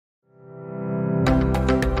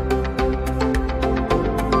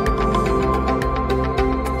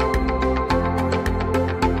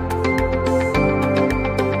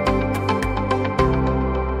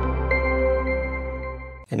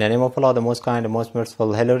In the name of Allah, the most kind, the most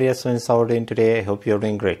merciful, hello dear students, how are you doing today? I hope you are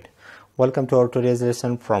doing great. Welcome to our today's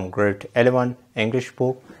lesson from grade 11 English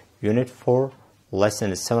book, Unit 4,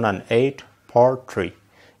 Lessons 7 and 8, Part 3.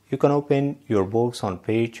 You can open your books on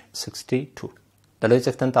page 62. د لوی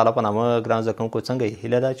څښتن تعالی په نامه ګران زده کوونکو څنګه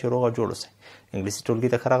هیله ده چې روغ او جوړ اوسئ. انګلیسي ټولګي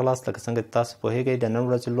ته ښه راغلاست. لکه څنګه تاسو پوهیږئ د نن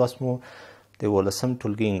ورځې لوست مو د 11م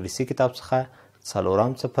ټولګي انګلیسي کتاب څخه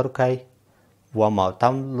څلورم څپرکی اووم او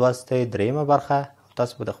اتم لوست دی دریمه برخه.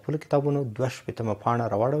 تاسو به د خپلو کتابونو 2/8 پاڼه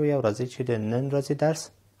راواړوئ او راځئ چې د نن ورځې درس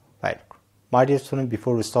پیل کړو. My dear student,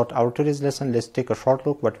 before we start our today's lesson, let's take a short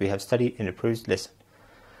look what we have studied in the previous lesson.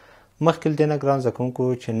 مخکې له دې نه ګران زده کوونکو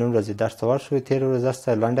چې نن ورځې درس ته ورشو تېره ورځ درس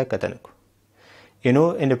ته لنډه کتنه کړو. You know,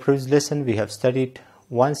 in the previous lesson, we have studied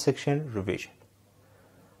one section revision.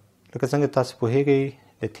 لکه څنګه تاسو پوهیږئ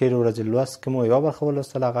د تېرې ورځې لوست کې مو یوه برخه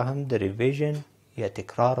ولوستل، هغه هم د ریویژن یا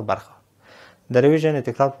تکرار برخه. د ریویژن یا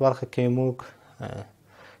تکرار په برخه کې موږ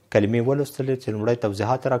کلمې ولوستلې چې لومړی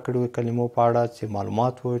توضیحات راکړي وو کلمو په اړه، چې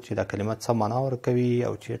معلومات وو چې دا کلمه څه معنا ورکوي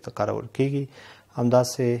او چېرته کارول کېږي.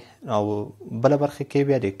 همداسې او بله برخه کې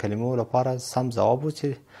بیا د کلمو لپاره سم ځواب و چې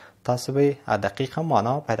تاسو به دقیقه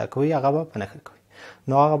معنا پیدا کوئ، هغه به په نښه کوئ.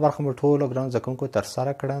 نو هغه برخه مو ټولو ګرانو زده کوونکو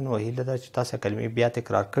ترسره کړه. نو هیله ده چې تاسو کلمې بیا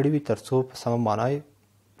تکرار کړي وي تر څو په سمه معنا یې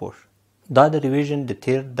پوه شئ. دا د ریویژن د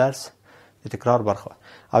تیر درس د تکرار برخه وه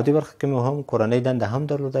او دې برخه کې مو هم کورنۍ دنده هم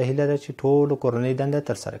درلوده. هیله ده چې ټولو کورنۍ دنده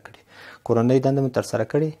ترسره کړي. کورنۍ دنده مو ترسره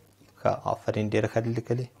کړې؟ ښه، آفرین، ډېره ښه دې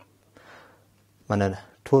لیکلې، مننه.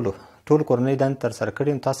 ټولو کورنۍ دنده ترسره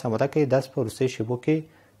کړې. نو تاسو اماده کړئ درس په وروستیو شیبو کې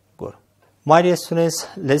ګورو. My dear students,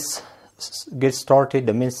 let's get started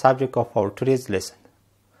the main subject of our today's lesson.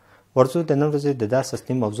 ورځو د نن ورځې د درس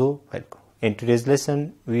اصلي موضوع پیل کړو. In today's lesson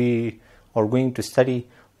we are going to study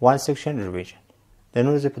one section revision. د نن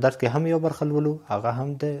ورځې په درس کې هم یو برخه لولو، هغه هم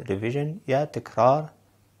د ریویژن یا تکرار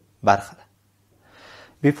برخه ده.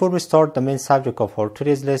 Before we start the main subject of our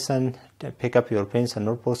today's lesson, pick up your pens and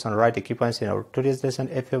notebooks and write the key points in our today's lesson.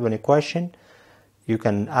 If you have any question, you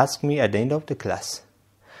can ask me at the end of the class.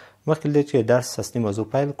 مخکې له دې چې درس اصلي موضوع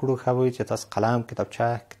پیل کړو، ښه به وي چې تاسو قلم، کتابچه،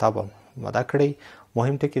 کتاب اماده کړئ.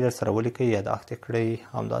 مهم ټکي در سره ولیکئ، یاداښت یې کړئ.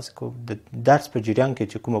 همداسې د درس په جریان کې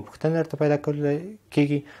چې کومه پوښتنه درته پیدا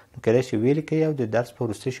کېږي نو کیدای شي ویې لیکئ او د درس په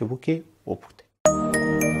وروستیو شیبو کې وپوښتئ.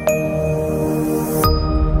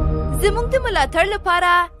 زموږ د ملاتړ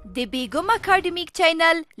لپاره د بیګم اکاډمیک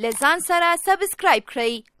چینل له ځان سره سبسکرایب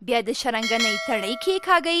کړئ، بیا د شرنګنۍ تڼۍ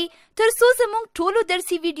کېکاږئ تر څو زموږ ټولو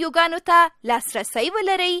درسي ویډیوګانو ته لاسرسی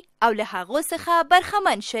ولرئ او له هغو څخه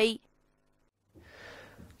برخمن شئ.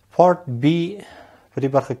 Part B په دې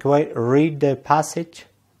برخه کې وایي read the passage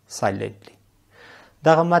silently.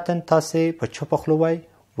 دغه متن تاسې په چوپه خوله وایي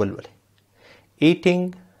ولولئ. Eating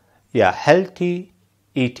یا healthy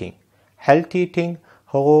eating. Healthy eating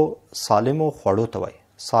هغو سالمو خوړو ته وایي.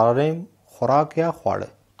 سالم خوراک یا خواړه.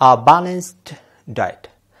 A balanced diet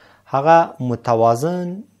هغه متوازن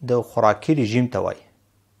د خوراکي رژیم ته وایي.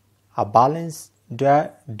 A balanced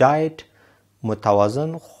diet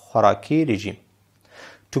متوازن خوراکي رژیم.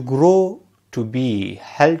 To grow, to be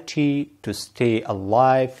healthy, to stay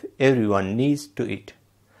alive, everyone needs to eat.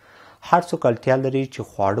 هر څوک اړتیا لري چې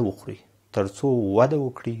خواړه وخوري تر څو وده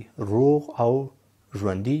وکړي، روغ او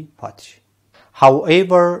ژوندي پاتې شي.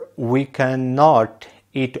 However, we cannot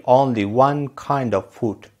eat only one kind of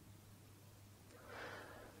food.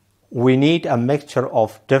 We need a mixture of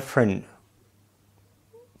different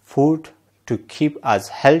food to keep us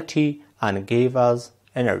healthy and give us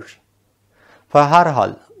energy. په هر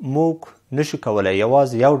حال موږ نشو کولی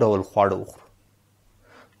یوازې یو ډول خواړه وخورو.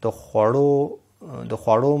 د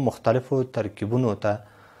خواړو مختلفو ترکیبونو ته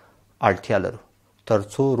اړتیا لرو تر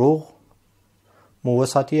څو روغ مو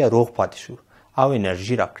وساتي یا روغ پاتې شو او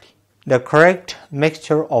انرژي راکړي. The correct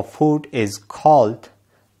mixture of food is called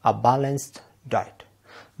a balanced diet.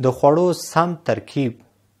 د خوړو سم ترکیب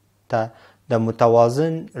ته د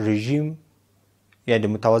متوازن رژیم یا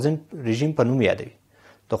د متوازن رژیم په نوم یادوي.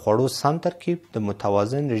 د خوړو سم ترکیب د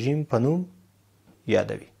متوازن رژیم په نوم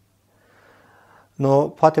یادوي. نو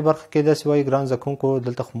پاتې برخه کې داسې وایي ګران زده کوونکو،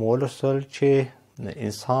 دلته خو مو ولوستل چې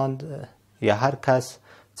انسان یا هر کس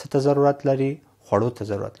څه ته ضرورت لري؟ خوړو ته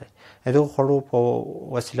ضرورت لري. د دغو خوړو په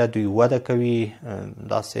وسیله دوی وده کوي،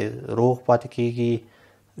 داسې روغ پاتې کېږي،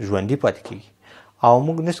 ژوندي پاتې کېږي. او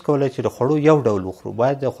موږ نشو کولی چې د خوړو یو ډول وخورو.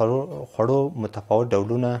 باید د خوړو متفاوت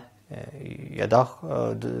ډولونه یا دا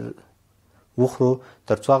وخورو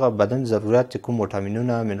تر څو هغه بدن ضرورت چې کوم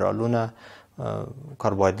ویټامینونه، منرالونه،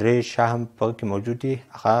 کاربوهایدریت، شحم په کې موجود دي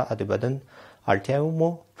هغه د بدن اړتیاوې مو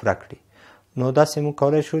پوره کړي. نو داسې موږ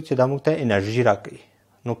کولی شو چې دا موږ ته انرژي راکوي.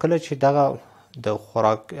 نو کله چې دغه د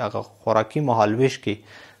خوراکي مهالویش کې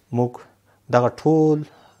موږ دغه ټول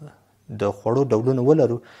د خوړو ډولونه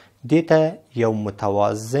ولرو دې ته یو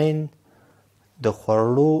متوازن د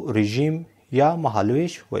خوړو رژیم یا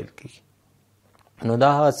مهالویش ویل کېږي. نو دا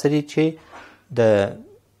هغه څه دي چې د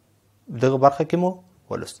دغه برخه کې مو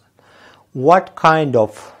ولوستل. What kind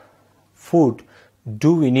of food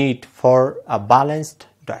do we need for a balanced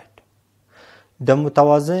diet? د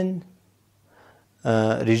متوازن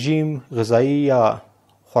رژیم غذایی یا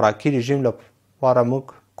خوراکي رژیم لپاره موږ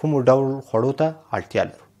کوم ډول خوړو ته اړتیا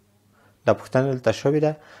لرو. دا پوښتنه دلته شوې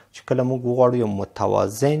ده چې کله موږ وغواړو یو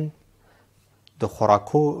متوازن د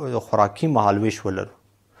خوراکي مهالویش ولرو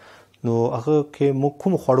نو هغه کې موږ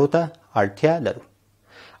کوم خوړو ته اړتیا لرو.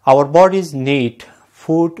 Our bodies need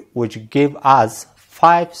food which give us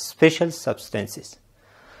 5 special substances.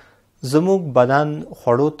 زموږ بدن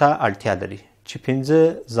خوړو ته اړتیا لري چې 5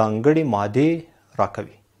 ځانګړې مادې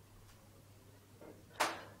راکوي.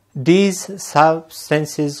 These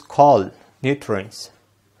substances called nutrients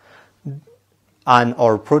and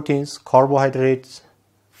are proteins, carbohydrates,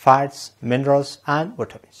 fats, minerals and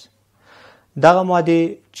vitamins. دغه مادې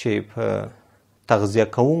چې په تغذیه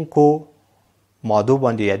کوونکو مادو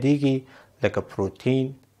باندې یادېږي لکه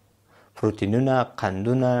پروتینونه،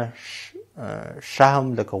 قندونه، شحم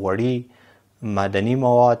لکه غوړي، معدني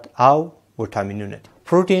مواد او ویټامینونه دي.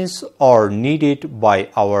 Proteins are needed by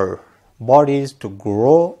our bodies to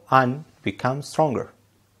grow and become stronger.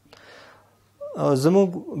 زموږ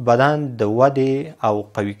بدن د ودې او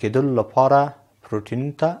قوي کېدلو لپاره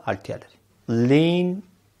پروتینونو ته اړتیا لري. Lean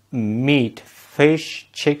meat, fish,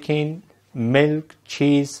 chicken, milk,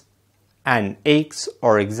 cheese and eggs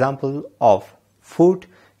are example of food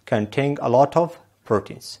containing a lot of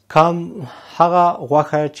proteins. کم هغه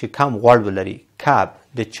غوښه چې کم غوړ ولري، کب،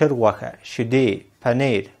 د چرګ غوښه، شیدې،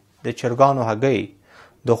 پنیر، د چرګانو هګۍ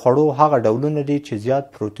د خوړو هغه ډولونه دي چې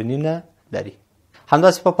زیات پروتینونه لري.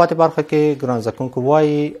 همداسې په پاتې برخه کې ګران زده کوونکو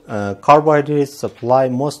وایي carbohydrates supply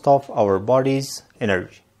most of our body's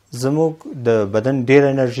energy. زموږ د بدن ډېر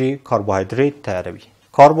انرژي کاربوهایدریت تیاروي.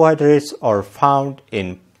 Carbohydrates are found in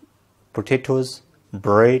potatoes,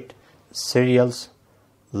 bread, cereals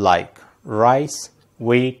like rice,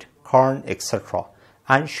 wheat, corn, etc.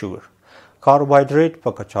 and sugar. کاربوهایدریت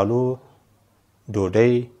په کچالو،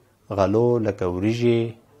 ډوډۍ، غلو لکه وریژې،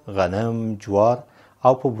 غنم، جوار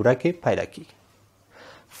او په بوره کې پیدا کیږي.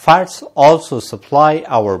 Fats also supply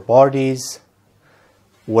our bodies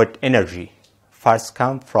with energy. Fats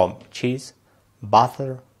come from cheese,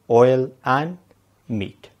 butter, oil and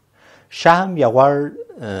meat. شحم یا غوړ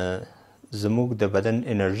زموږ د بدن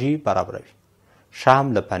انرژي برابروي. شحم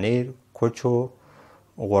له پنیر، کوچو،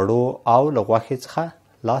 غوړو او له غوښې څخه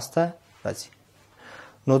لاسته راځي.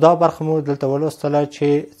 نو دا برخه مو دلته ولوستله چې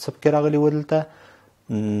څه پکې راغلي و. دلته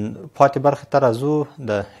پاتې برخې ته راځو،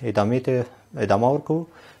 د ادامه ورکوو.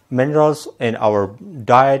 Minerals in our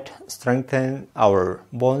diet strengthen our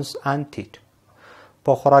bones and teeth.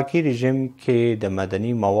 په خوراکي رژیم کې د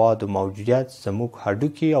معدني موادو موجودیت زموږ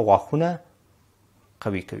هډوکي او غاښونه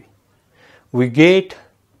قوي کوي. We get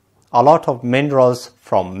a lot of minerals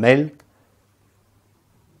from milk,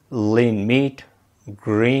 lean meat,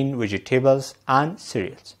 green vegetables and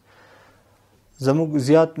cereals. زموږ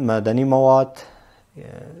زیات معدني مواد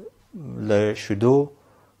له شیدو،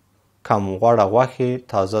 کم غوړه غوښې،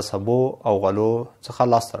 تازه سبو او غلو څخه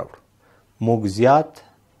لاسته راوړو. موږ زیات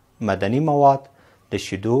معدني مواد د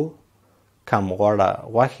شیدو، کم غوړه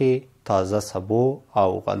غوښې، تازه سبو او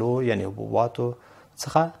غلو یعنی حبوباتو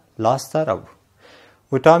څخه لاسته راوړو.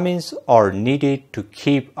 Vitamins are needed to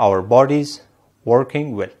keep our bodies working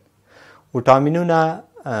well. ویټامینونه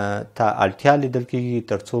ته اړتیا لیدل کېږي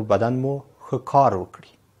تر څو بدن مو ښه کار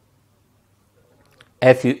وکړي.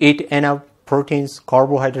 If you eat enough proteins,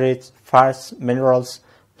 carbohydrates, fats, minerals,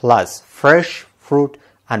 plus fresh fruit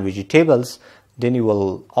and vegetables, then you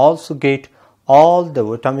will also get all the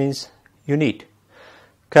vitamins you need.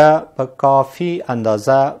 که په کافی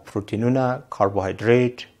اندازه پروتینونه،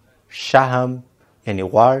 کاربوهایدریت، شحم یعنی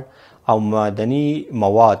غوړ او معدني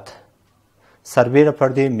مواد سربیره پر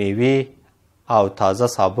دې میوې او تازه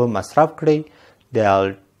سابه مصرف کړئ، د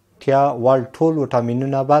اړتیا وړ ټول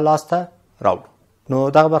ویټامینونه به لاسته راوړو. نو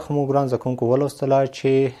دغه برخه مو ګران زده کوونکو ولوستله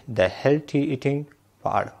چې د هیلتي ایټینګ په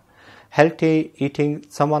اړه. هیلتي ایټینګ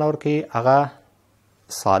څه مانا ورکوي؟ هغه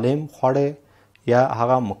سالم خواړه یا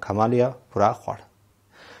هغه مکمل یا پوره خواړه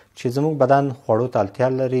چې زموږ بدن خوړو ته اړتیا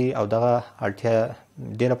لري او دغه اړتیا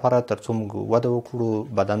دې لپاره تر څو موږ وده وکړو،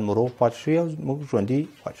 بدن مو روغ پاتې شي او موږ ژوندي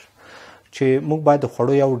پاتې شو، چې موږ باید د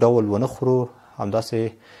خوړو یو ډول ونه خورو، همداسې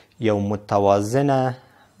یو متوازنه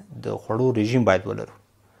د خوړو رژیم باید ولرو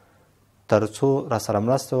تر څو راسره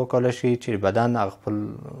مرسته وکړلی شي چې بدن خپل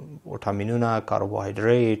ویټامینونه،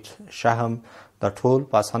 کاربوهایدریت، شحم دا ټول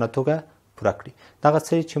په اسانه توګه پوره کړي. دغه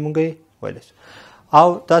څه چې موږ یې ویلی شو. او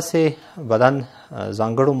داسې بدن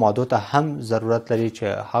ځانګړو مادو ته هم ضرورت لري چې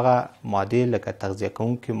هغه مادې لکه تغذیه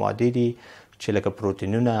کوونکې مادې دي چې لکه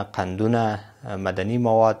پروتینونه، قندونه، مدني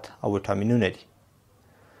مواد او ویټامینونه دي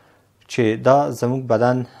چې دا زموږ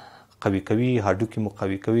بدن قوي کوي، هډوکي مو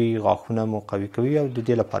قوي کوي، غاښونه مو قوي کوي او د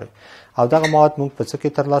دې لپاره. او دغه مواد موږ په څه کې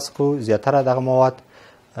ترلاسه کوو؟ زیاتره دغه مواد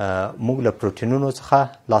موږ له پروتینونو څخه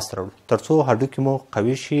لاسته راوړو تر څو هډوکي مو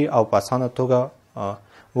قوي شي او په اسانه توګه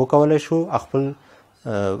وکولی شو خپل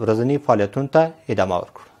ورځني فعالیتونو ته ادامه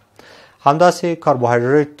ورکړو. همداسې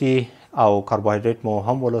کاربوهایډریټ دي او کاربوهایډریټ مو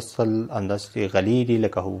هم ولوستل، همداسې غلې دي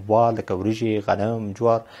لکه حبوبات، لکه وریژې، غنم،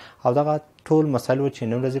 جوار او دغه ټول مسایل و چې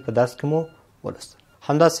نن ورځې په درس کې مو ولوستل.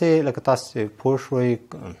 همداسې لکه تاسو پوه شوئ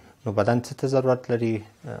نو بدن څه ته ضرورت لري؟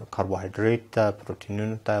 کاربوهایډریټ ته،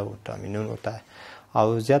 پروتینونو ته، ویټامینونو ته.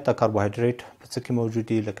 او زیاته کاربوهایډریټ په څه کې موجود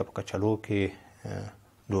دي؟ لکه په کچالو کې،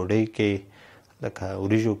 ډوډۍ کې، لکه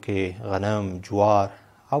وریژو کې، غنم، جوار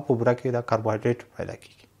او په بوره کې دا کاربوهایډریټ پیدا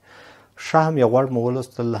کیږي. شهم یا غوړ مو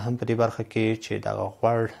ولوستل هم په دې برخه کې چې دغه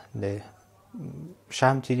غوړ د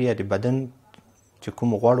شهم چې دی د بدن چې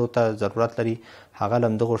کوم غوړو ته ضرورت لري هغه له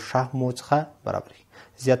همدغو شهمو څخه برابري.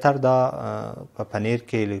 زیاتر دا په پنیر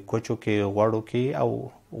کې، کوچو کې، غوړو کې او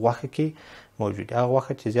غوښه کې موجود دي. هغه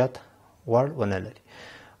غوښه چې زیات غوړ ونه لري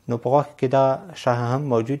نو په غوښه کې دا شهم هم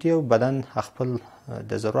موجود دي او بدن خپل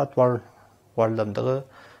د ضرورت وړ غوړ له همدغه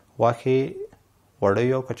غوښې،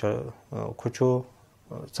 غوړیو او کوچو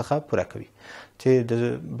څخه پوره کوي چې د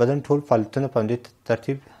بدن ټول فعالیتونه په همدې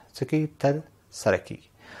ترتیب څه کوي؟ ترسره کیږي.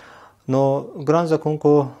 نو ګران زده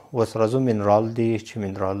کوونکو اوس راځو منرال دي چې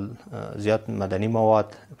منرال زیات مدني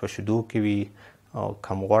مواد په شیدو کې وي او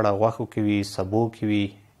کم غوړه غوښو کې وي، سبو کې وي.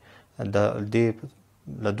 د دې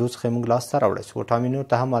له دو څخه موږ لاسته راوړی شو. ویټامینونو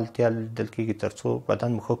ته هم اړتیا لیدل کېږي تر څو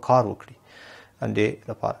بدن مو ښه کار وکړي دې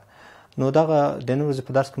لپاره. نو دغه د نن ورځې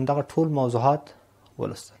په درس کې دغه ټول موضوعات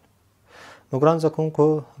ولوستل. نو ګران زده کوونکو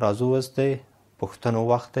راځو اوس د پوښتنو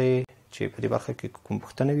وخت دی چې په دې برخه کې کوم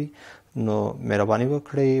پوښتنه وي نو مهرباني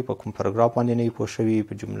وکړئ په کوم پاراګراف باندې نه پوه شوي،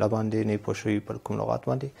 په جمله باندې نه پوه شوي، په کوم لغات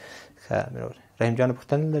باندې. رحیم جان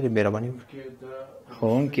پوښتنه لري؟ مهرباني وکړئ.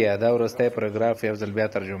 ښوونکي دا وروستی پاراګراف یو ځل بیا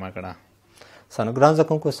ترجمه کړه. نو ګران زده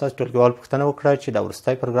کوونکو ستاسو ټولګیوال پوښتنه وکړه چې دا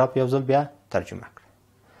وروستی پاراګراف یو ځل بیا ترجمه کړه.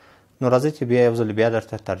 نو راځئ چې بیا یو ځل بیا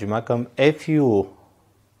درته ترجمه کړم. If you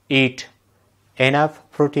eat enough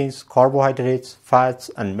proteins, carbohydrates,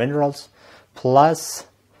 fats and minerals plus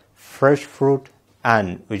fresh fruit and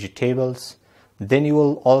vegetables, then you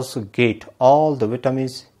will also get all the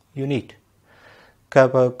vitamins you need. که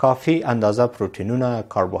په کافی اندازه پروتینونه،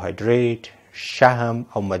 کاربوهایډریټ، شهم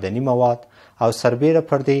او مدني مواد او سربیره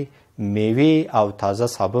پر دې میوې او تازه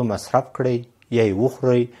سابه مصرف کړئ یا یې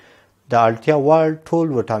وخورئ د اړتیا وړ ټول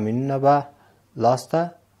ویټامینونه به لاسته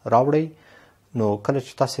راوړئ. نو کله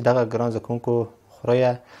چې تاسې دغه ګران زده کوونکو خورئ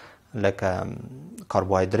لکه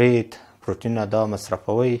کاربوهایډریټ، پروتینونه دا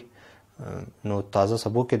مصرفوئ نو تازه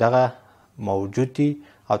سبو کې دغه موجود دي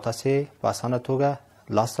او تاسې په اسانه توګه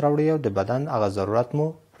لاسته راوړئ او د بدن هغه ضرورت مو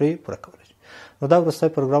پرې پوره کولی شئ. نو دا وروستی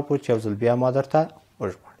پروګرام و چې یو ځل بیا ما درته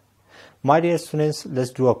وژباړم. My dear students,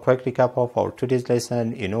 let's do a quick recap of our today's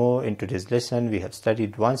lesson. In today's lesson we have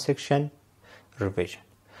studied one section, revision.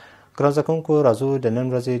 ګران زده کوونکو راځو د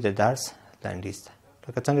نن ورځې د درس لنډیز ته.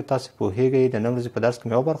 لکه څنګه تاسې پوهیږئ د نن ورځې په درس کې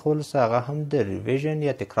مې یوه برخه ولوسته، هغه هم د ریویژن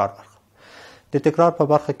یا تکرار برخه. د تکرار په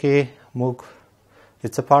برخه کې موږ د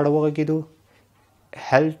څه په اړه وغږېدو؟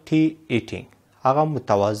 healthy eating، هغه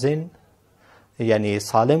متوازن یعنی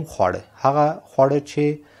سالم خواړه، هغه خواړه چې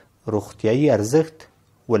روغتیایي ارزښت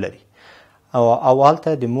ولري. او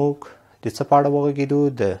هلته د موږ د څه په اړه وغږېدو؟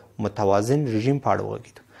 د متوازن رژیم په اړه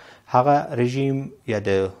وغږېدو. هغه رژیم یا د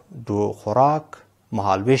خوراک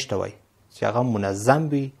مهالویش ته وایي چې هغه منظم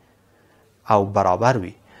وي او برابر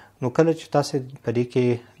وي. نو کله چې تاسې په دې کې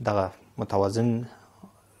دغه متوازن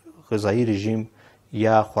غذایي رژیم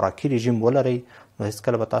یا خوراکي رژیم ولرئ نو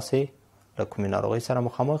هیڅکله به تاسې له کومې ناروغۍ سره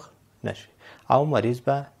مخامخ نشئ او مریض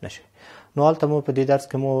به نشئ. نو هلته مو په دې درس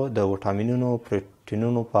کې مو د ویټامینونو،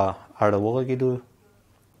 پروټینونو په اړه وغږېدو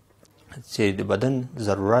چې د بدن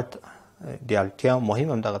ضرورت د اړتیا مهم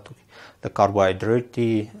هم دغه توکي د کاربوهایډریټ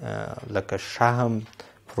دي لکه شهم،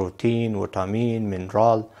 پروتین، ویټامین،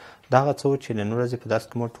 منرال، دغه څه چې نن ورځې په درس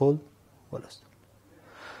کې مو ټول ولوستل.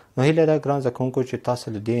 نو هیله ده ګران زده کوونکو چې تاسو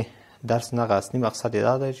له دې درس نه اصلي مقصد یې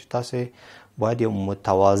دا دی چې تاسې باید یو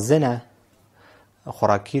متوازنه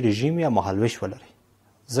خوراکي رژیم یا مهالویش ولرئ،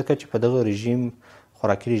 ځکه چې په دغه رژیم،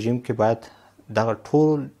 خوراکي رژیم کې باید دغه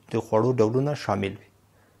ټول د خوړو ډولونه شامل وي.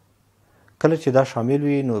 کله چې دا شامل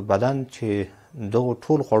وي نو بدن چې دغه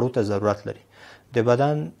ټول خوړو ته ضرورت لري، د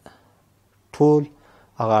بدن ټول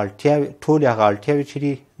هغه اړتیاوې چې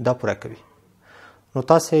دي دا پوره کوي. نو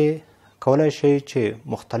تاسې کولی شئ چې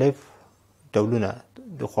مختلف ډولونه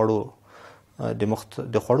د خوړو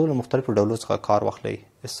له مختلفو ډولو څخه کار واخلئ،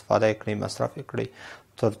 استفاده یې کړئ، مصرف یې کړئ،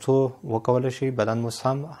 تر څو وکولی شئ بدن مو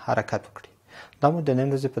سم حرکت وکړي. دا مو د نن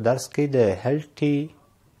ورځې په درس کې د هیلتي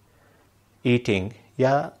ایټینګ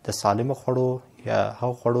یا د سالمو خوړو یا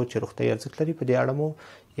هغو خوړو چې روغتیايي ارزښت لري په دې اړه مو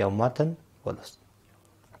یو متن ولوست.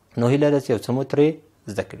 نو هیله ده چې یو څه مو ترې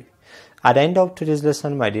زده کړي. At the end of today's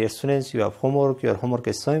lesson, my dear students, you have homework. Your homework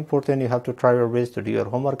is so important. You have to try your best to do your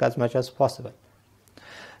homework as much as possible.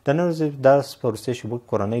 د نن ورځې درس په وروستۍ شېبو کې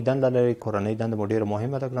کورنۍ دنده لرئ. کورنۍ دنده مو ډېره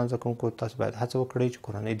مهمه ده ګران زده کوونکو. تاسو باید هڅه وکړئ چې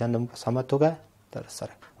کورنۍ دنده مو په سمه توګه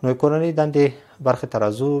ترسره کړئ. نو کورنۍ دندې برخې ته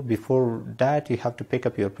راځو. Before that, you have to pick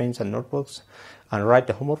up your pens and notebooks and write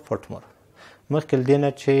the homework for tomorrow. مخکې له دې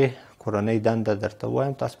نه چې کورنۍ دنده درته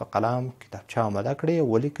ووایم، تاسو په قلم کتابچه آماده کړئ او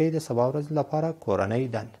ولیکئ د سبا ورځې لپاره کورنۍ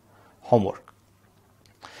دنده. Homework.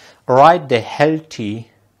 Write the healthy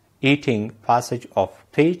eating passage of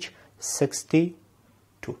page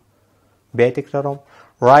 62. بیا تکراروم.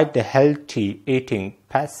 Write the healthy eating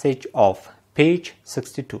passage of page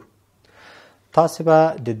 62. تاسو به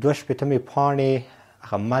د 62 پاڼې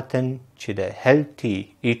هغه متن چې د healthy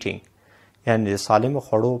eating یعنې د سالمو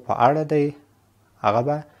خوړو په اړه دی هغه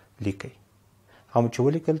به لیکئ. هغه چې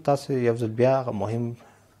ولیکل تاسو یو ځل بیا هغه مهم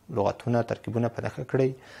لغتونه ترکیبونه په نښه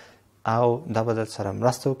کړئ او دا به در سره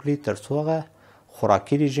مرسته وکړي تر څو هغه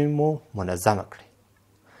خوراکي رژیم مو منظمه کړئ.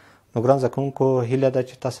 نو ګران زده کوونکو هیله ده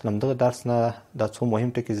چې تاسو له همدغه درس نه دا څو مهم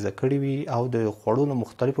ټکي زده کړي وي او د خوړو له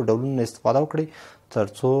مختلفو ډولونو نه استفاده وکړئ تر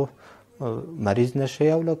څو مریض نشئ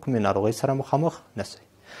او له کومې ناروغۍ سره مخامخ نشئ.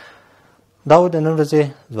 دا و د نن ورځې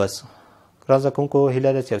لوست. ګران زده کوونکو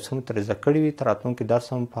هیله ده چې یو څه مو ترې زده کړي وي. تر راتلونکي درس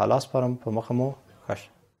هم په لاس پرم په مخه مو ښه شه.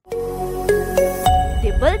 د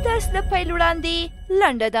بل درس د پیل وړاندې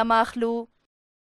لنډه دمه اخلو.